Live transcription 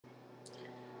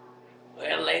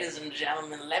Well, ladies and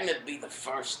gentlemen, let me be the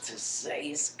first to say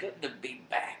it's good to be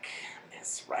back.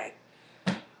 That's right.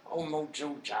 Old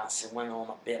Mojo Johnson went on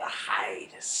a bit of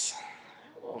hiatus.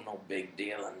 Oh, no big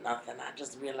deal or nothing. I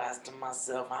just realized to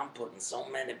myself I'm putting so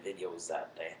many videos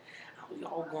out there. How we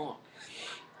all gonna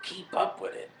keep up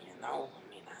with it, you know?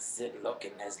 I mean, I sit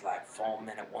looking, there's like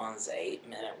 4-minute ones,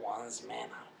 8-minute ones, man.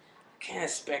 I can't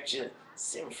expect you to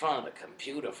sit in front of the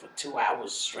computer for 2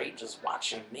 hours straight just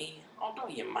watching me. Although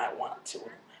you might want to, it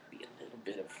might be a little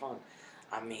bit of fun.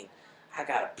 I mean, I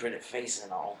got a pretty face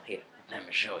and all. Here, let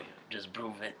me show you. Just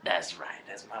prove it. That's right,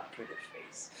 that's my pretty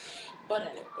face. But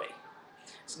anyway,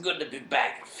 it's good to be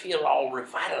back. I feel all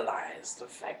revitalized. In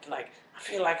fact, I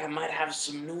feel like I might have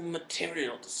some new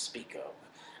material to speak of.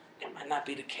 It might not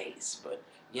be the case, but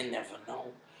you never know.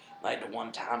 Like the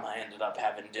one time I ended up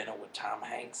having dinner with Tom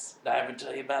Hanks. Did I ever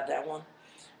tell you about that one?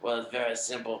 Well, it's very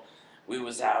simple. We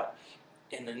was out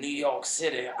in the New York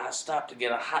City. I stopped to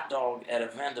get a hot dog at a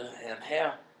vendor, and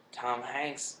hell, Tom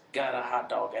Hanks got a hot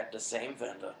dog at the same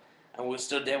vendor. And we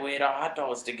stood there, we ate our hot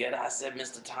dogs together. I said,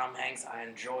 Mr. Tom Hanks, I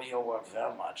enjoy your work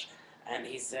very much. And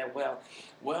he said, well,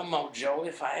 Mojo,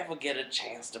 if I ever get a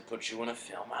chance to put you in a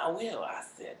film, I will. I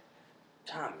said,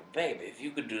 Tommy, baby, if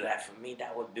you could do that for me,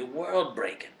 that would be world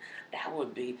breaking. That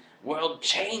would be world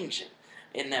changing.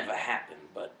 It never happened,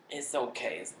 but it's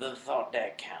okay. It's the thought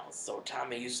that counts. So,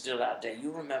 Tommy, you still out there?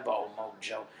 You remember old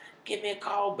Mojo? Give me a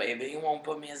call, baby. You won't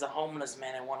put me as a homeless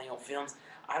man in one of your films.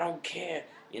 I don't care.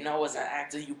 You know, as an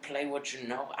actor, you play what you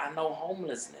know. I know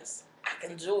homelessness. I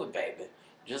can do it, baby.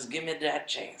 Just give me that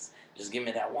chance. Just give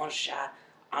me that one shot.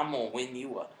 I'm going to win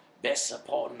you a Best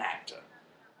Supporting Actor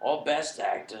or Best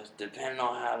Actor, depending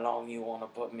on how long you want to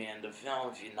put me in the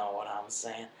film, if you know what I'm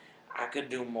saying. I could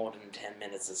do more than 10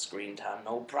 minutes of screen time,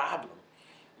 no problem.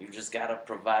 You just gotta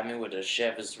provide me with a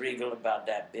Chevys Regal about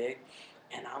that big,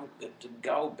 and I'm good to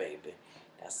go, baby.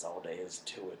 That's all there is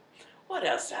to it. What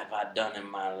else have I done in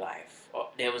my life?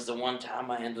 Oh, there was the one time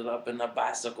I ended up in a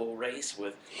bicycle race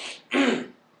with a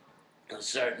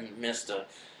certain Mr.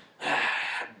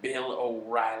 Bill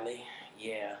O'Reilly.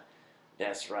 Yeah,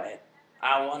 that's right.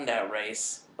 I won that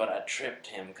race, but I tripped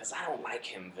him because I don't like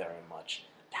him very much.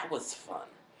 That was fun.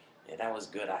 Yeah, that was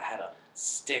good. I had a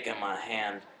stick in my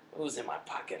hand. It was in my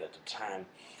pocket at the time.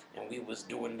 And we was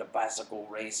doing the bicycle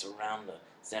race around the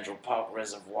Central Park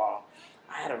Reservoir.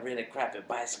 I had a really crappy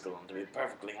bicycle, and to be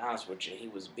perfectly honest with you, he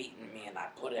was beating me, and I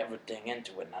put everything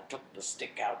into it, and I took the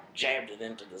stick out and jabbed it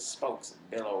into the spokes,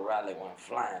 and Bill O'Reilly went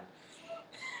flying.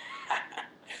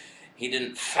 He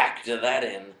didn't factor that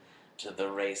in to the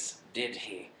race, did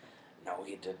he? No,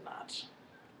 he did not.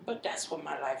 But that's what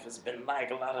my life has been like.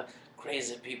 A lot of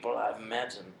crazy people I've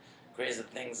met and crazy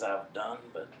things I've done,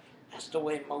 but that's the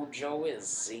way Mojo is,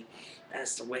 see?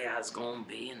 That's the way I was going to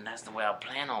be, and that's the way I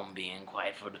plan on being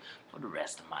quite for the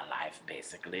rest of my life,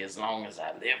 basically, as long as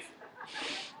I live.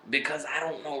 Because I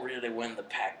don't know really when the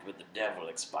pact with the devil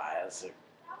expires. It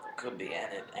could be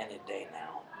any day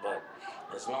now, but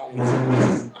as long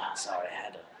as... sorry,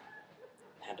 I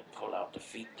had to pull out the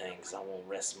feet thing because I won't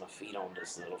rest my feet on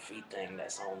this little feet thing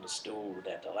that's on the stool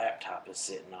that the laptop is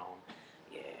sitting on.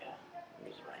 Yeah, it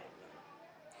was right.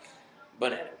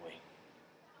 But anyway,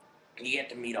 you get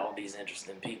to meet all these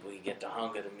interesting people. You get to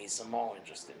hunger to meet some more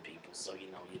interesting people. So,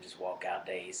 you know, you just walk out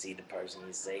there, you see the person,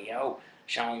 you say, yo,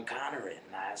 Sean Connery,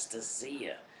 nice to see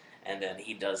you. And then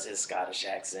he does his Scottish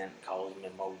accent, calls me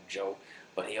Mojo,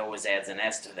 but he always adds an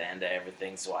S to the end of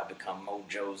everything, so I become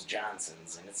Mojo's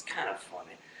Johnsons, and it's kind of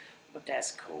funny. But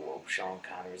that's cool. Sean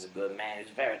Connery's a good man. He's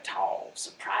very tall,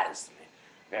 surprised me.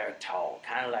 Very tall,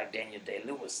 kind of like Daniel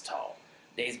Day-Lewis tall.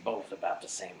 They's both about the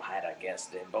same height, I guess.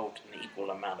 They're both an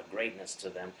equal amount of greatness to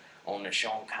them. Only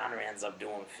Sean Connery ends up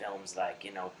doing films like,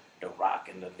 you know, The Rock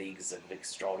and the Leagues of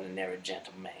Extraordinary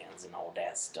Gentlemen and all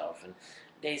that stuff. And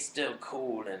they still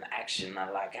cool and action.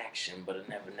 I like action, but it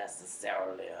never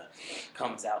necessarily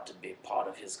comes out to be part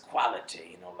of his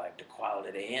quality. You know, like the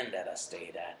Quality Inn that I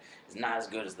stayed at is not as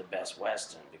good as the Best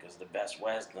Western, because the Best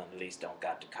Western at least don't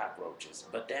got the cockroaches.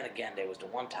 But then again, there was the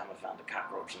one time I found a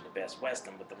cockroach in the Best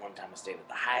Western, but the one time I stayed at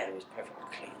the Hyatt, it was perfectly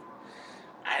clean.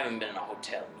 I haven't been in a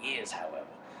hotel in years, however,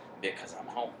 because I'm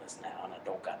homeless now and I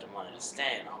don't got the money to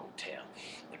stay in a hotel.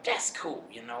 But that's cool,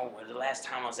 you know. The last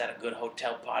time I was at a good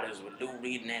hotel party was with Lou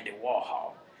Reed and Andy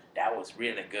Warhol. That was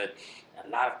really good. A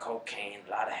lot of cocaine,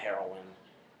 a lot of heroin.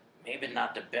 Maybe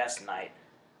not the best night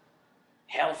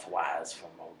health-wise for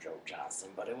Mojo Johnson,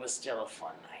 but it was still a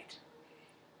fun night.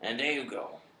 And there you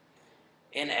go.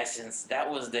 In essence, that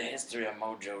was the history of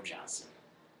Mojo Johnson.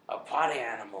 A party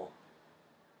animal,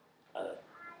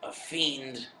 a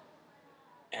fiend,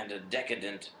 and a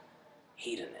decadent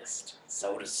hedonist,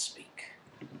 so to speak.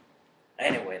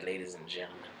 Anyway, ladies and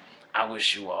gentlemen, I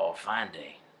wish you all a fine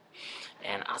day.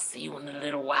 And I'll see you in a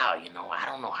little while, you know. I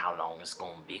don't know how long it's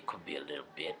gonna be. Could be a little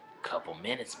bit, couple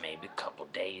minutes, maybe, couple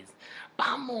days. But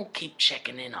I'm gonna keep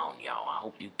checking in on y'all. I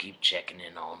hope you keep checking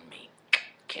in on me.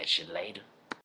 Catch you later.